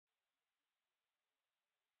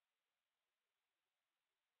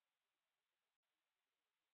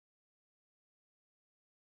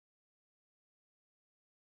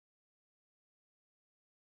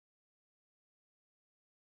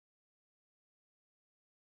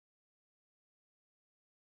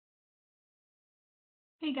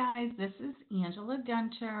Hey guys, this is Angela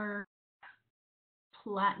Gunter,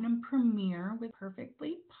 Platinum Premier with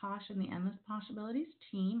Perfectly Posh and the Endless Possibilities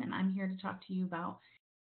team, and I'm here to talk to you about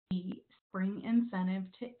the spring incentive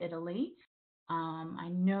to Italy. I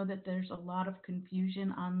know that there's a lot of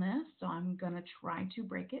confusion on this, so I'm going to try to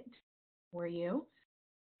break it for you.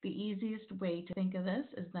 The easiest way to think of this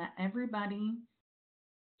is that everybody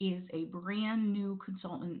is a brand new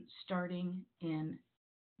consultant starting in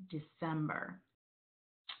December.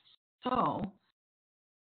 So,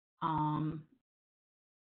 um,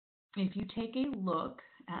 if you take a look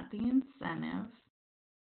at the incentive,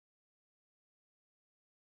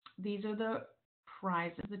 these are the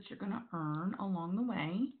prizes that you're going to earn along the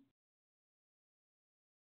way.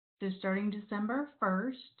 So starting December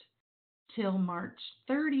 1st till March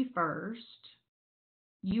 31st,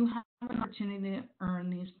 you have an opportunity to earn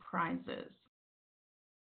these prizes.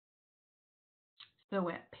 So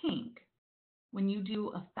at Pink, when you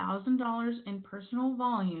do $1,000 in personal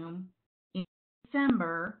volume in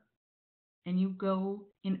December and you go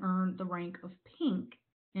and earn the rank of Pink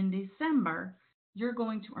in December, you're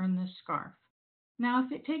going to earn this scarf. Now,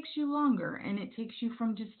 if it takes you longer and it takes you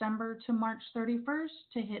from December to March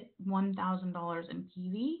 31st to hit $1,000 in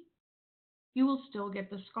PV, you will still get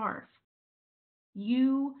the scarf.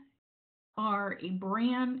 You are a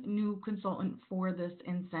brand new consultant for this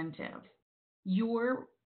incentive. Your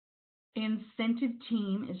incentive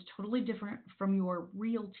team is totally different from your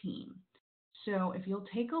real team. So if you'll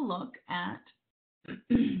take a look at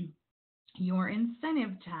your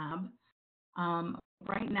incentive tab,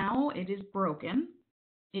 right now it is broken.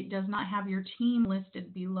 It does not have your team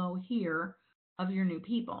listed below here of your new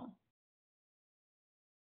people.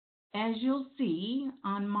 As you'll see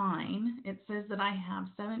on mine, it says that I have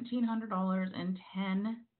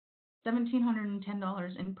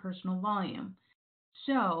 $1,710 in personal volume.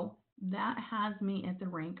 So that has me at the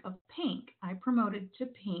rank of Pink. I promoted to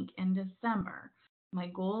Pink in December. My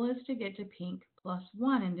goal is to get to Pink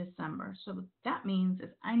 +1 in December. So that means if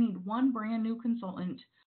I need one brand new consultant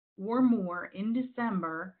or more in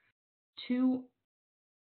December to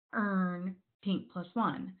earn Pink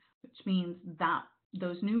 +1, which means that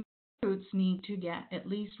those new recruits need to get, at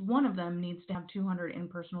least one of them needs to have 200 in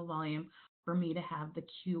personal volume for me to have the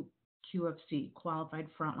QFC, Qualified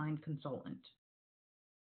Frontline Consultant.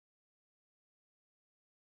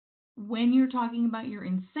 When you're talking about your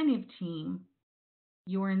incentive team,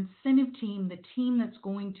 the team that's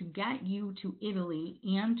going to get you to Italy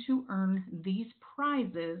and to earn these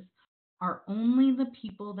prizes, are only the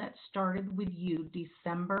people that started with you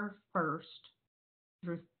December 1st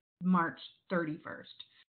through March 31st.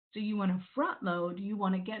 So you want to front load, you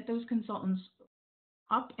want to get those consultants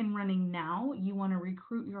up and running now. You want to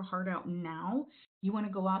recruit your heart out now. You want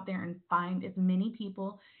to go out there and find as many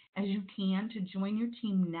people as you can to join your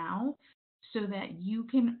team now so that you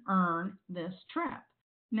can earn this trip.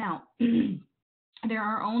 Now, there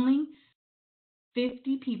are only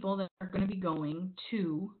 50 people that are going to be going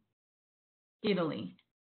to Italy,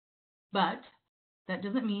 but that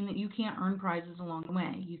doesn't mean that you can't earn prizes along the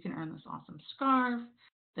way. You can earn this awesome scarf,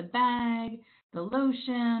 the bag, the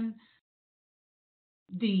lotion,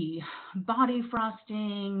 the body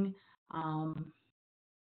frosting,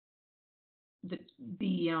 the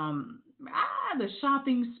the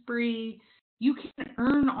shopping spree. You can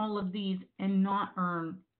earn all of these and not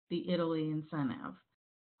earn the Italy incentive.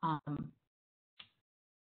 I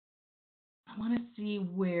want to see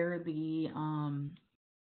where the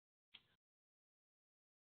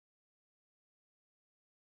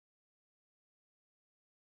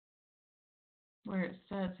where it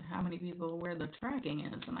says how many people, where the tracking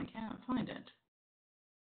is, and I can't find it.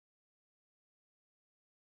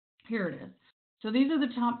 Here it is. So these are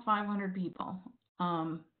the top 500 people.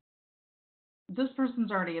 This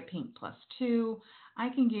person's already a Pink +2. I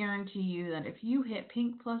can guarantee you that if you hit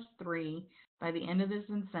Pink +3 by the end of this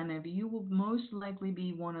incentive, you will most likely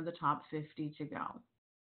be one of the top 50 to go.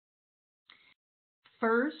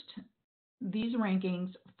 First, these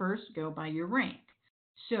rankings first go by your rank.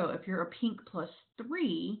 So if you're a Pink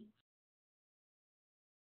 +3,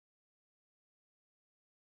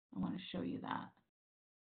 I want to show you that.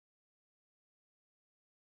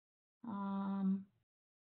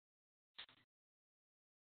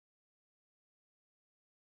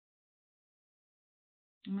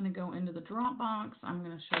 I'm going to go into the Dropbox. I'm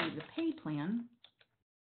going to show you the pay plan.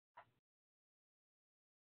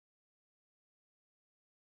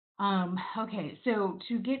 Okay, so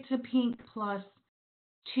to get to Pink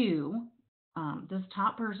 +2, this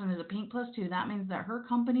top person is a Pink +2. That means that her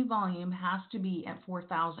company volume has to be at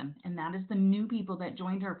 4,000, and that is the new people that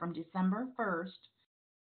joined her from December 1st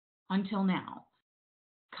until now.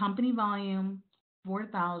 Company volume,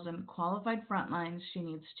 4,000. Qualified frontlines. She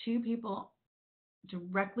needs 2 people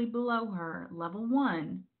directly below her, level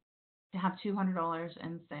 1, to have $200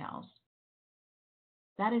 in sales.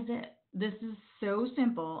 That is it. This is so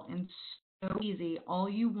simple and so easy. All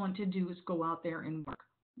you want to do is go out there and work,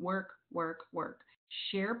 work, work, work.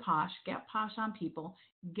 Share Posh, get Posh on people,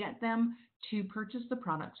 get them to purchase the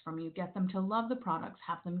products from you, get them to love the products,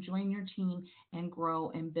 have them join your team and grow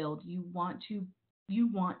and build. You want to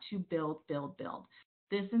build, build, build.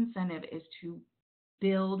 This incentive is to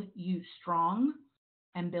build you strong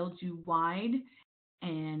and build you wide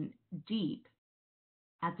and deep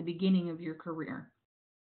at the beginning of your career.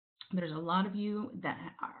 There's a lot of you that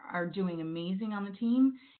are doing amazing on the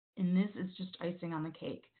team, and this is just icing on the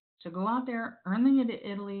cake. So go out there, earn the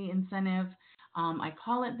Italy incentive. I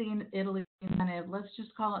call it the Italy incentive. Let's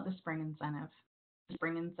just call it the spring incentive. The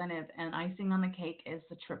spring incentive, and icing on the cake is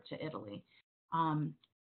the trip to Italy. Um,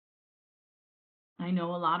 I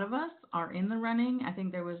know a lot of us are in the running. I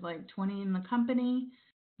think there was like 20 in the company,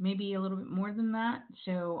 maybe a little bit more than that.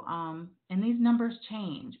 So, and these numbers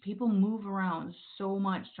change. People move around so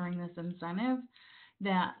much during this incentive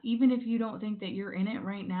that even if you don't think that you're in it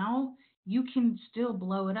right now, you can still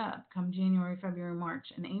blow it up come January, February, March,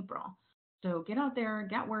 and April. So get out there,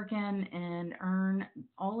 get working, and earn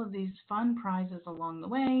all of these fun prizes along the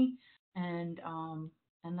way. And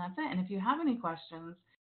that's it. And if you have any questions,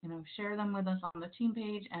 share them with us on the team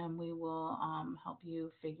page, and we will help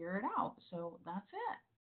you figure it out. So that's it.